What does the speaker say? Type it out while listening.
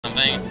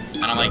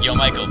And I'm like, yo,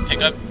 Michael,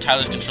 pick up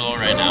Tyler's controller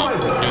right now.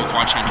 Do a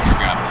quad shine turner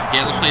grab. He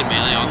hasn't played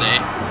Melee all day.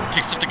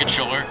 Picks up the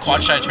controller,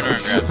 quad shine turner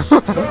and grabs.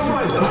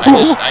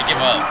 I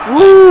give up.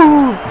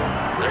 Woo!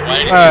 Why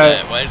did he do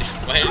that?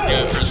 Why did he do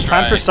it first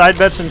try? Time for side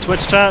bets in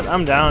Twitch chat?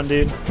 I'm down,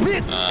 dude.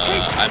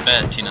 I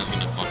bet Tino's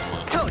gonna fuck him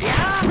up.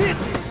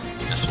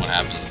 That's what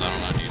happens. I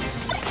don't know,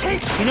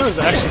 dude. Tino is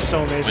actually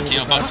so amazing. When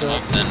Tino fucks him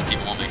up, then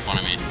people won't make fun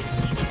of me.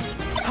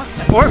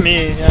 Or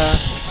me, yeah.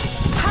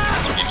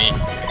 Look at me.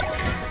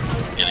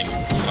 Getting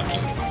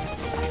fucking...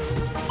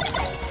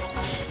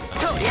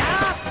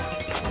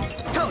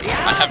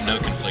 I have no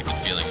conflicted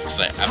feelings because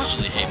I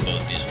absolutely hate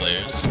both these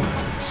players.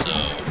 So...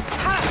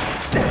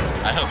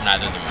 I hope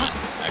neither of them win,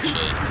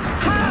 actually.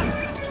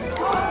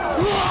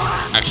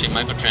 Actually,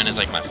 Michael Tran is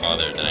like my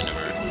father that I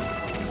never...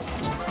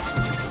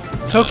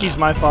 Toki's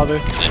my father.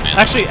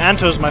 Actually,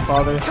 Anto's my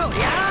father. I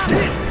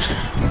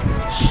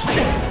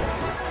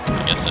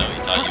guess so. He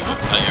thought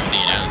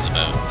everything you know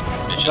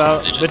is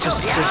about bitches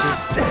and stitches.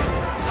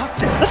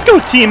 Let's go,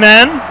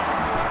 T-Man!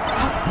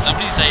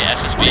 Somebody say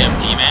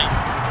SSBM-T, man.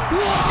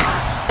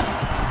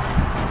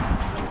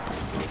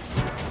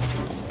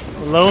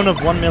 Loan of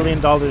 $1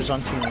 million on Tino.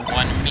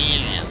 1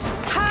 million.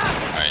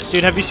 Alright, so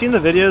dude, have you seen the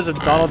videos of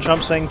Donald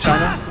Trump saying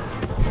China?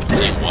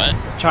 saying what?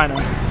 China.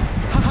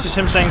 It's just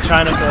him saying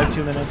China for like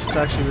 2 minutes. It's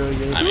actually really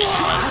good. I mean,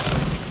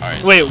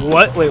 alright. Wait, so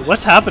what? Wait,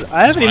 what's happened?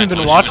 I haven't even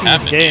been watching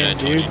this game,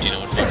 dude.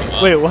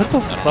 Wait, what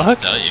the fuck?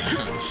 Tell you.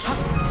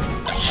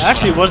 I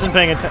actually wasn't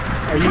paying attention.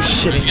 Are you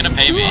shitting me? Who's gonna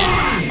pay me?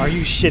 Are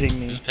you shitting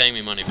me? Who's paying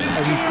me money, man?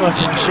 Are you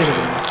fucking shitting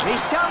me?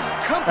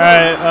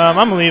 Alright,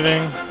 I'm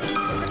leaving.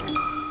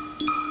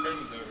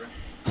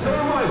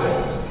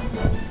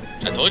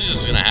 I told you this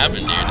was gonna happen,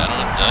 dude. I don't know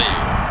what to tell you.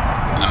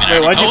 I mean,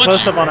 wait, why'd you told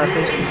post up on our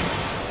faces?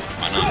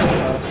 Why not?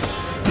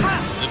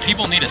 The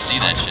people need to see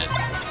that shit.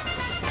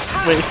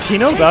 Wait, is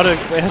Tino about to...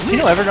 Wait, has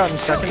Tino ever gotten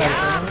second out of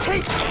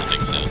tournament? I don't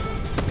think so.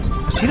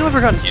 Has Tino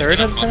ever gotten third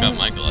out of fuck up tournament?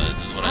 Michael.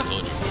 This is what I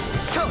told you.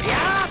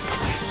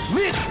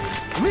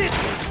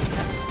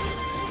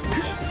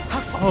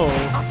 Oh.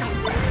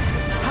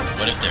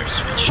 What if they're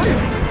switched?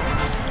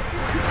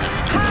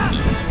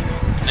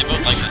 They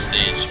both like the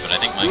stage, but I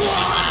think Michael's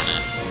gonna win on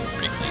it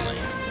pretty cleanly.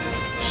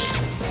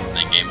 And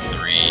then game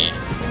 3,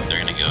 they're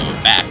gonna go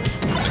back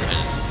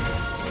because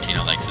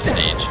Tino likes the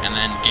stage, and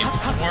then game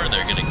 4,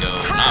 they're gonna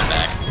go not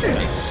back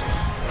because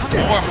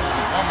or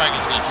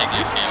Michael's gonna take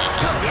the next game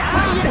after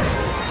that.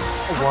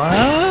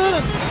 What?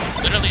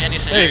 Literally any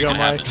scenario could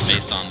happen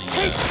based on the.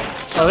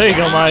 Oh, there you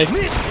go, Mike.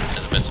 As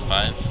a best of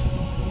 5.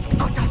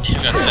 Tino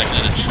got second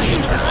in a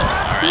tournament. All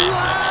right.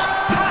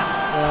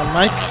 Yeah,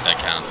 Mike. That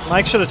counts.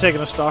 Mike should have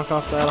taken a stock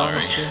off that,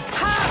 honestly.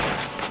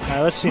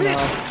 Alright, let's see now.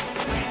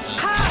 This is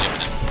the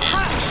stupidest game.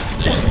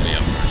 They're just gonna be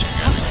overarching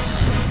grabbing.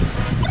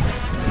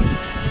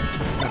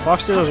 The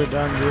Fox Steelers are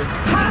done, dude.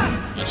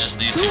 But just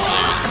these 2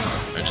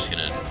 players are just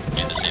gonna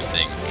do the same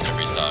thing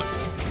every stop.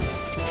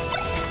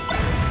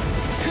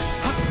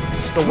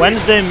 It's the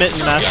Wednesday mitten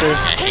masher.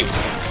 I hate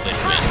play to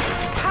win.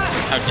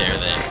 How dare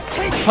they?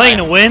 Playing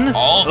to win?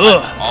 All of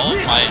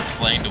my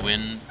playing to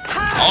win.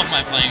 All of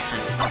my playing for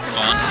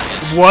fun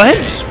is what?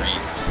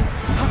 reads.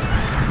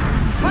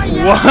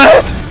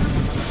 What?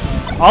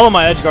 All of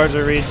my edge guards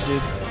are reads,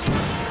 dude.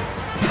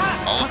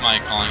 All of my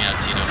calling out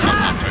Tino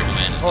fucking up Trichael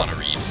man is not a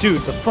read.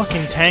 Dude, the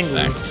fucking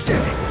tanglers.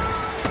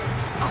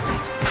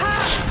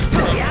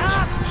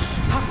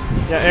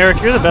 Yeah,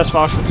 Eric, you're the best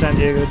Fox in San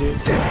Diego, dude.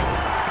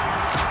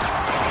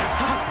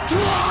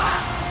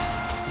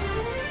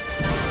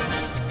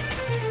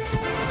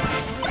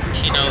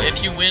 Tino,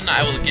 if you win,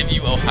 I will give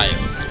you Ohio.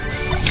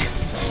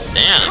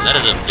 Damn, that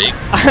is a big...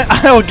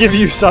 I will give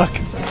you suck.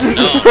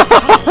 No.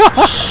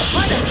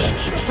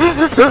 He's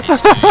too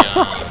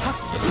young.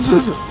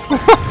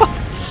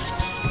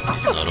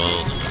 He's not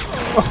old.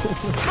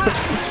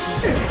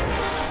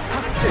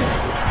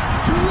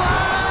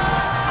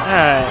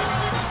 Alright.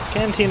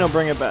 Can Tino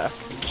bring it back?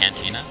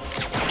 Cantina?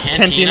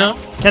 Cantino?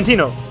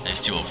 Cantino.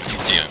 He's too old for,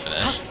 he's too young for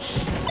that.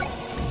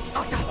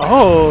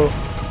 Oh.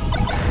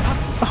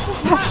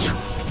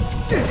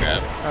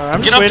 Grab.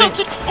 I'm Get just waiting.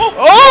 Tilted.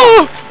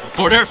 Oh!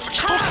 Border!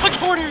 Fuck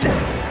border!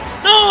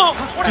 No!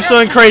 Border Just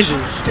something crazy.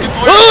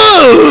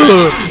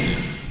 Oh!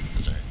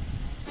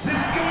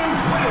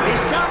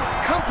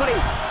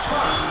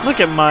 Look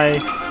at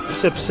Mike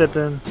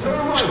sipping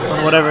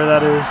on whatever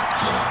that is.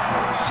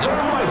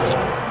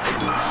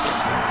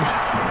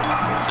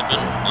 Sipping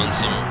on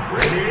some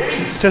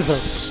Sizzle.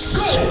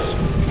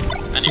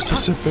 and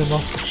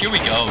here we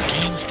go,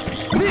 game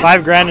 3.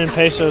 $5,000 in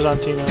pesos on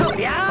Tino.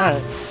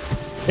 Alright.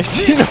 If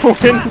Tino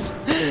wins,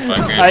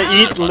 I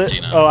eat.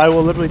 Oh, I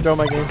will literally throw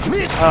my game.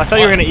 I thought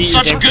you were gonna eat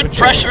your game. Such good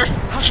pressure.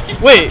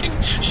 Wait.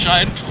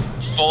 Shine,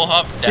 full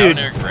hop down dude,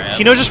 there, grab.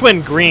 Tino just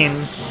went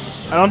green.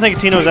 I don't think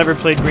Tino's ever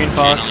played Green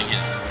Fox.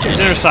 He's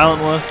in her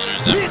silent wolf.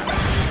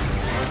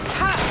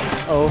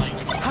 Oh.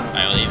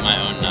 I will eat my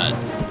own nut.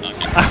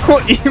 Okay. I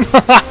will eat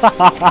my.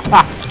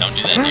 Don't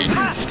do that,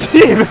 dude.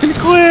 Steven,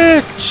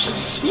 quick!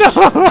 No!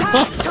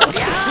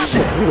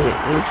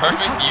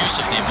 Perfect use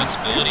of the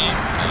invincibility.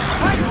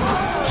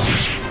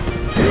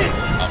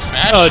 Pops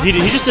dash. Oh,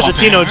 he just did the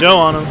TinoJoe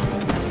on him.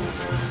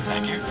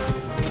 Back here.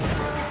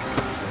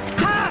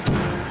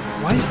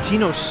 Why is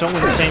Tino so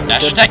insane?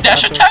 Dash attack,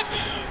 dash attack!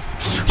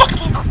 Fuck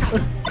him!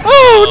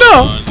 Oh,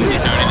 no! He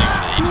didn't do anything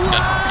with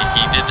it.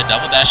 He did the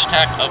double dash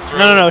attack up throw.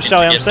 No,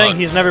 Shelly, I'm saying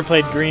he's never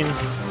played green.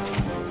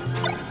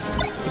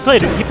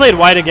 He played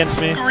white against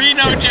me.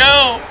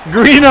 TinoJoe!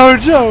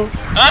 TinoJoe!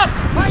 Ah!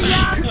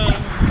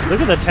 Look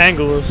at the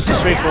tangles.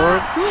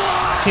 Straightforward.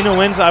 Tino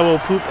wins, I will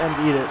poop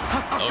and eat it.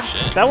 Oh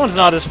shit. That one's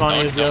not as funny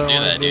as the other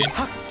Don't do ones,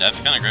 that, dude.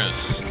 That's kind of gross.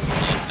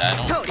 I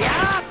don't.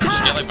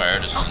 Just get like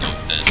Biotis or something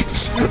instead.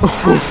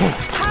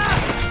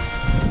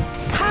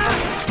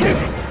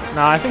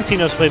 Nah, I think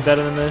Tino's played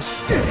better than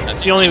this.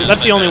 That's the only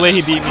way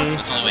he beat me.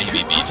 That's the only way he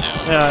beat me too.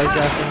 Yeah,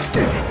 exactly.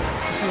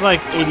 This is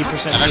like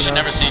 80% I've actually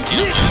never seen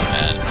Tino play this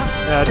bad.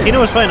 Yeah, Tino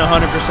was playing 100%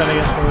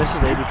 against me. This is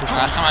 80%.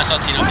 Last time I saw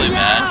Tino play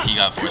bad, he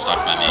got forced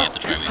off by me at the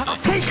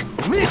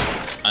Tri-Weekly.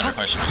 Under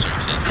questionable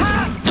circumstances.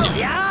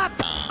 Anyway.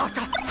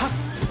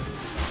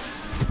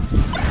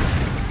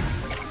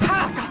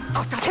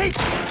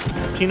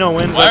 Tino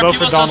wins, Why I vote are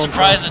people for Donald so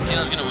surprised Trump. that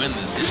Tino's gonna win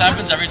this? This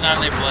happens every time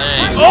they play.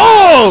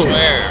 Oh! I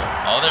swear.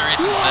 All their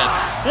recent sets.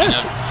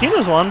 Yeah,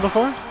 Tino's won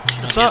before.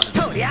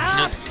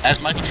 As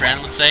Michael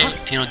Tran would say,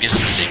 Tino gives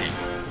him the digging.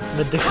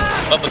 The dick.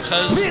 But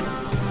because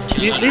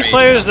these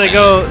players, they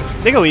go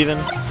even.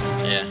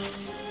 Yeah.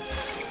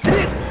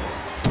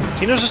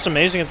 Tino's just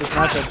amazing at this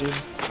matchup, dude.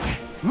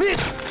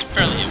 It's a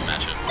fairly even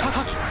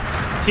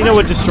matchup. Tino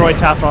would destroy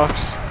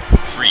Tafox.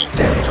 Free.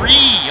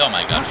 Oh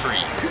my god,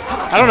 free.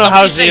 I don't know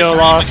how Zio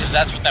lost. Because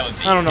that's what that would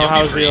be. I don't know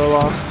how Zio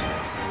lost.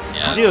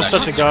 Yeah, Zio's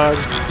such a god.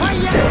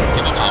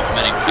 People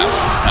complimenting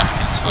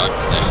African's fuck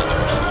is actually the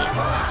worst way.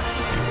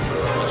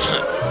 What's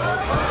up?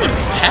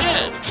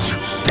 Bad.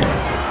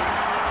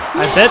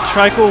 I bet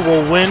Trichael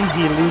will win.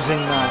 He losing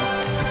now.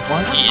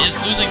 What? He is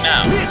losing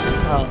now.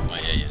 Oh. Yeah,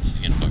 he is. He's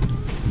getting fucked.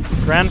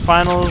 Grand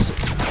finals.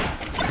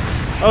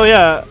 Oh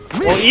yeah.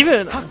 Well,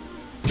 even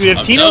dude, if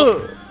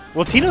Tino.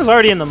 Well, Tino's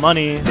already in the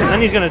money, and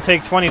then he's gonna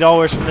take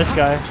 $20 from this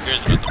guy. Who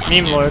cares about the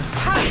money, Meme Lord.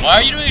 Why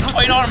are you doing a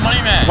 $20 money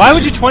match? Why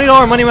would you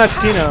 $20 money match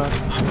Tino?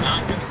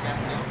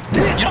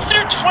 You don't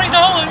consider $20.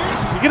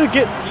 You're gonna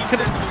get.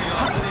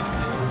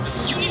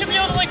 You need to be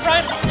able to like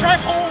drive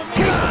home.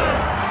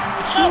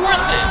 It's not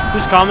worth it.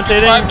 Who's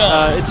commentating?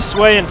 $5. It's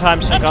Sway and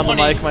Time Sync on the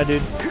 20. mic, my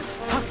dude.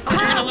 You're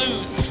gonna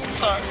lose. I'm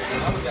sorry.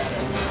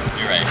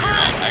 You're right.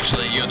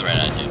 Actually, you have the right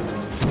attitude.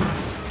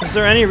 Is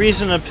there any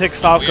reason to pick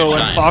Falco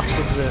when Fox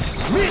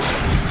exists?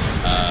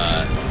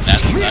 That's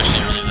actually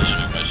a really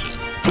legit question.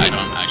 I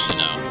don't actually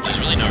know. There's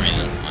really no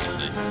reason,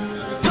 honestly.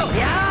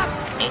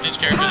 Both these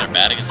characters are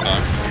bad against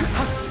Fox.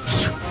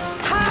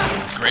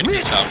 Great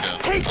against Falco.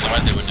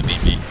 Otherwise they wouldn't have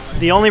beat me.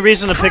 The only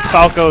reason to pick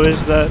Falco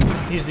is that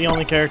he's the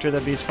only character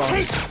that beats Fox.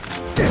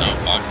 No,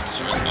 Fox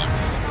destroys Fox.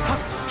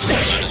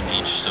 So does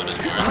Peach, so does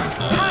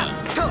Warren.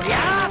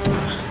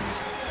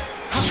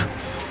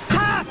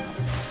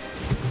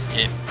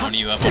 Hit one of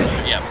you up on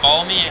Twitter. Yeah,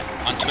 follow me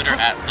on Twitter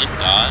at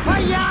LinkGod.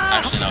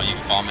 Actually, no, you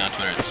can follow me on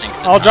Twitter at Sync.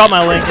 I'll drop my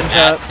link in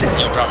chat.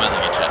 You'll drop my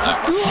link in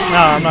chat. No,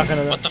 I'm not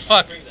gonna do What the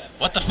fuck?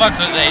 What the fuck,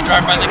 Jose?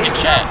 Drop my link in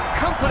chat.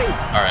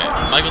 Alright,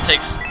 Michael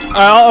takes... Alright,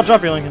 I'll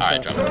drop your link in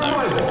Alright, chat. drop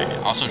it. Okay.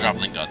 Also drop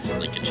LinkGod's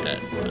link in chat.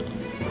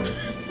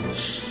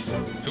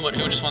 Who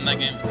just won that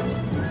game?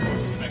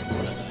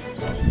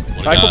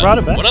 Trichael brought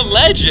it back. What a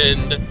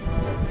legend!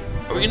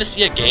 Are we gonna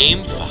see a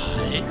game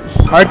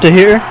 5? Hard to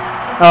hear.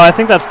 Oh, I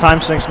think that's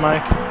Time Sync's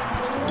mic.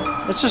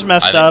 It's just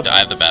messed up. I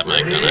have the bad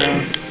mic, don't I?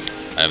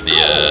 I have the,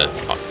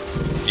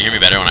 do you hear me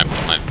better when I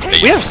put my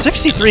face? We have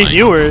 63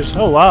 viewers.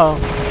 Oh, wow.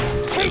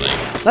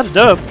 Like, That's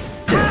dope.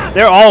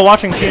 They're all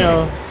watching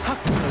Tino.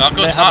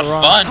 Falco's not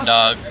fun,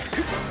 dog.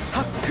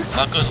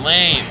 Falco's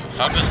lame.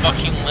 Falco's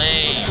fucking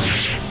lame.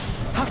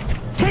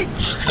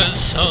 Falco's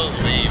so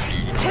lame,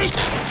 dude.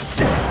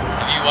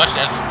 Have you watched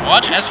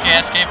watch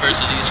SKSK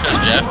versus East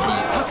Coast Jeff from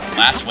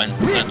last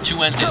 2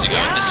 Wednesdays ago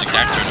at this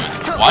exact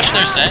tournament? Watch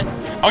their set.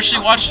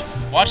 Actually,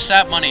 watch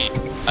Sap Money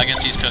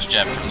against East Coast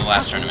Jeff from the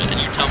last tournament,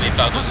 and you tell me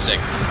Falco's sick.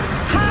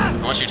 I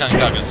want you to tell me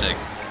Falco's sick.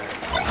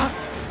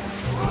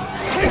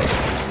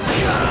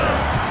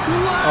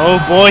 Oh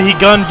boy, he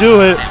gonna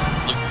do it.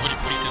 Damn, look, what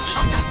are you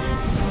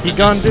doing? He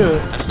gonna do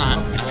it. That's not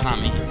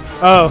me.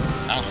 Oh.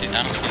 I don't see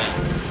that.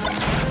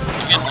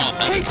 I'm getting a little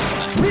offended.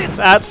 It's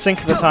at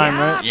Sync the Time,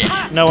 right?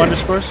 Yeah. No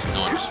underscores?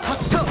 No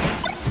underscores.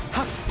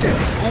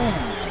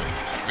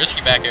 Ooh.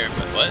 Risky back air,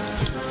 but what?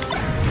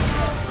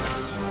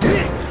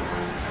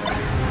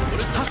 What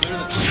is the Twitter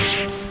that's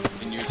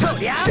in your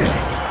Twitter? I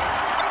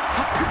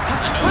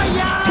know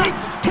this.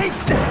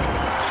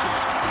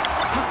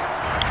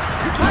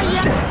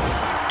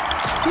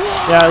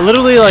 Yeah,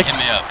 literally like Hit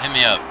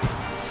me up.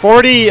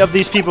 40 of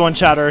these people in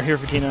chat are here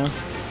for Tino.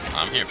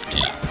 I'm here for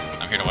Tino.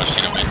 I'm here to watch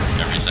Tino win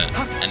every set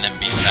and then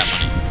beat that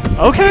money.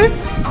 Okay.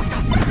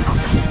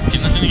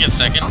 Tino's gonna get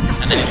second,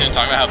 and then he's gonna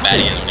talk about how bad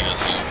he is when he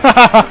goes,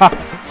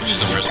 which is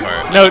the worst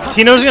part. No,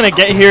 Tino's gonna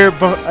get here,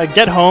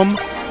 get home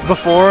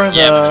before the.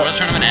 Yeah, before the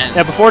tournament ends.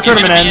 Yeah, before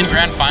tournament ends.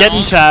 Get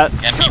in chat.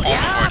 And be home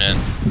before it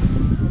ends.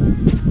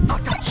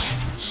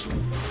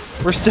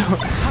 We're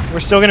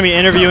still gonna be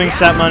interviewing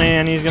Set Money,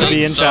 and he's gonna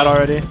be in chat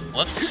already.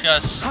 Let's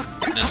discuss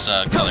this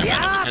color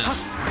meta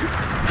because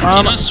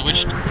Tino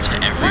switched to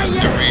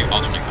every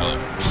alternate color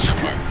so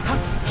far.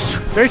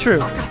 Very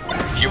true.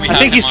 Here we I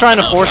think he's trying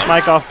to force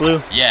Mike off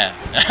blue. Yeah.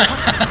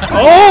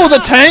 Oh, the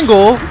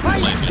tangle!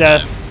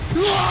 Death.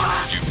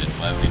 Stupid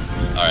lefty.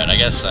 Alright, I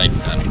guess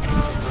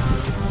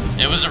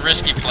it was a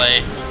risky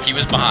play. He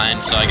was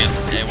behind, so I guess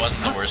it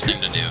wasn't the worst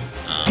thing to do.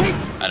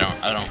 I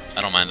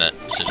don't mind that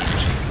decision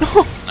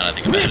actually. Now that I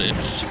think about it.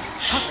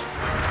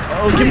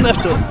 Oh, give him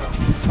left hook.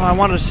 Oh, I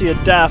wanted to see a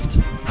daft.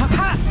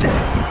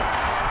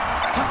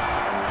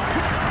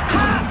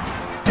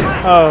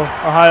 Oh,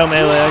 Ohio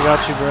Melee, I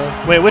got you, bro.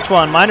 Wait, which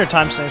one? Mine or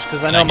Timestamps?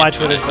 Because I know my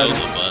Twitter's better. Is it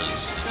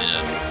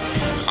a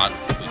hot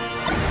tweet?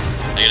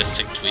 I get a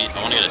sick tweet? I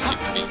want to get a sick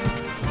tweet.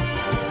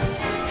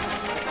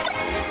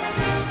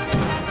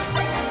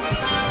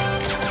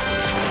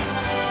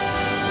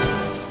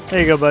 There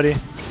you go, buddy.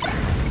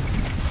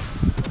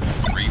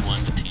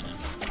 3-1 to Tina.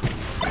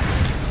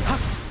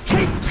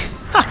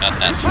 I got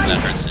that. That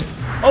hurts it.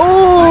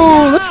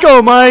 Oh, let's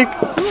go, Mike.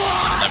 You'll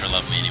never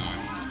love me anymore.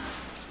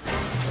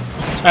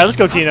 Alright, let's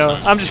go, Tino.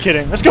 I'm just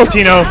kidding. Let's go,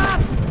 Tino. Up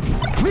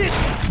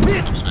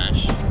smash. Up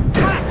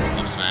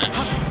smash.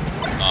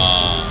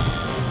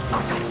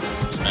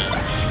 Smash.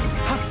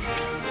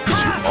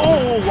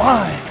 Oh,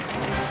 why?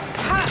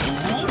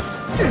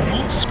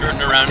 Ooh,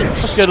 skirting around.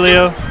 That's good,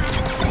 Leo.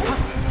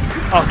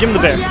 Oh, give him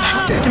the bear.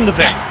 Give him the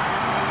bear.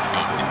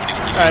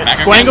 Alright,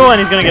 Squangle, and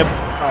he's gonna get...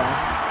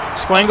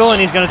 Squangle,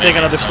 and he's gonna take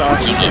another stock.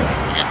 Okay.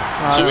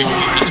 So we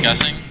were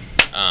discussing...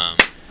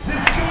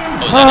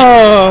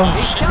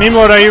 Oh, Meme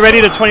Lord, are you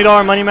ready to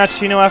 $20 money match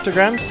Tino after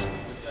Grams?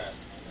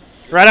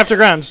 Right after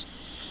Grams.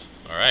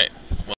 Alright.